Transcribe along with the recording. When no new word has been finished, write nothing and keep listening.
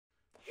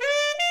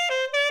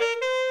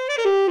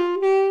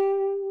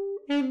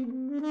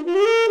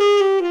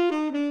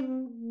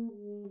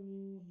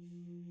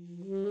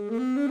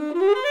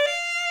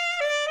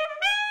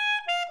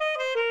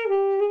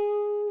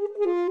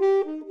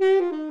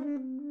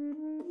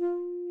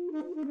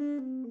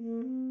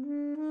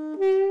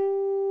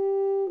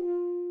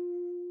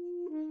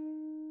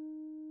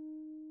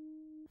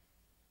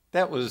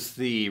That was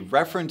the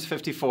Reference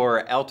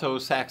 54 Alto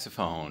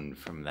Saxophone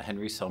from the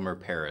Selmer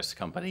Paris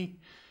Company.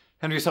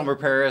 Selmer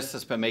Paris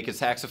has been making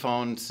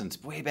saxophones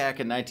since way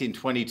back in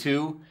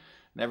 1922.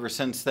 And ever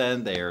since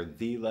then, they are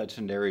the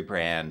legendary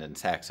brand in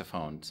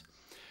saxophones.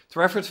 The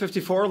Reference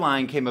 54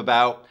 line came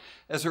about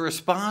as a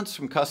response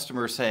from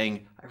customers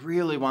saying, I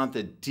really want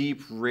the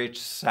deep,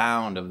 rich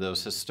sound of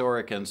those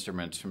historic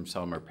instruments from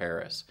Selmer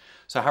Paris.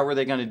 So how were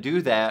they going to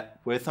do that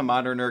with a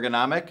modern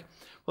ergonomic?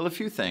 Well, a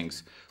few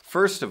things.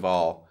 First of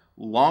all,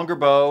 longer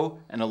bow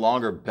and a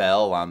longer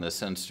bell on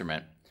this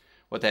instrument.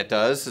 What that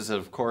does is,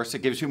 of course,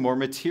 it gives you more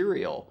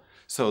material.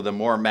 So the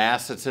more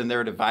mass that's in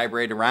there to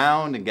vibrate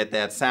around and get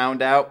that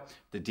sound out,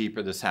 the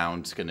deeper the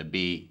sound's going to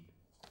be.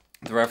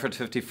 The Reference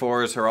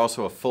 54s are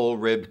also a full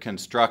ribbed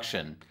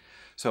construction.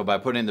 So by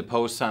putting the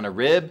posts on a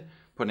rib,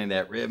 putting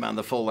that rib on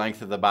the full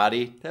length of the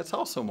body, that's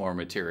also more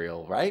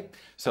material, right?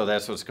 So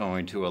that's what's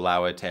going to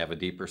allow it to have a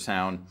deeper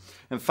sound.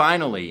 And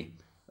finally,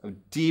 a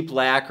deep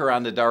lacquer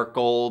on the dark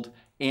gold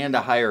and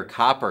a higher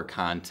copper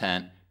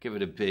content give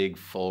it a big,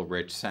 full,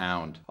 rich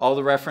sound. All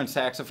the Reference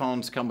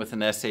saxophones come with an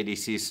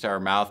SADC Star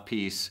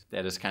mouthpiece.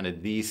 That is kind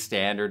of the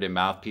standard in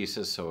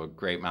mouthpieces, so a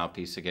great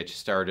mouthpiece to get you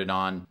started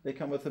on. They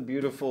come with a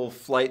beautiful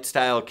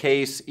flight-style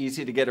case,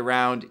 easy to get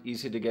around,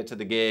 easy to get to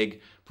the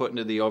gig, put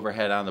into the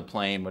overhead on the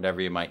plane,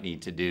 whatever you might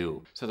need to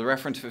do. So the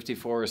Reference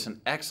 54 is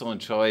an excellent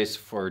choice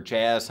for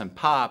jazz and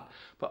pop,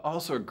 but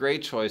also a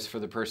great choice for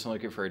the person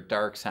looking for a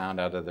dark sound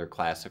out of their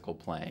classical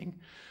playing.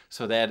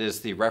 So that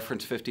is the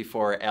Reference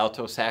 54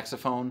 Alto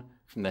Saxophone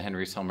from the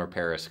Selmer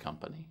Paris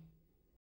Company.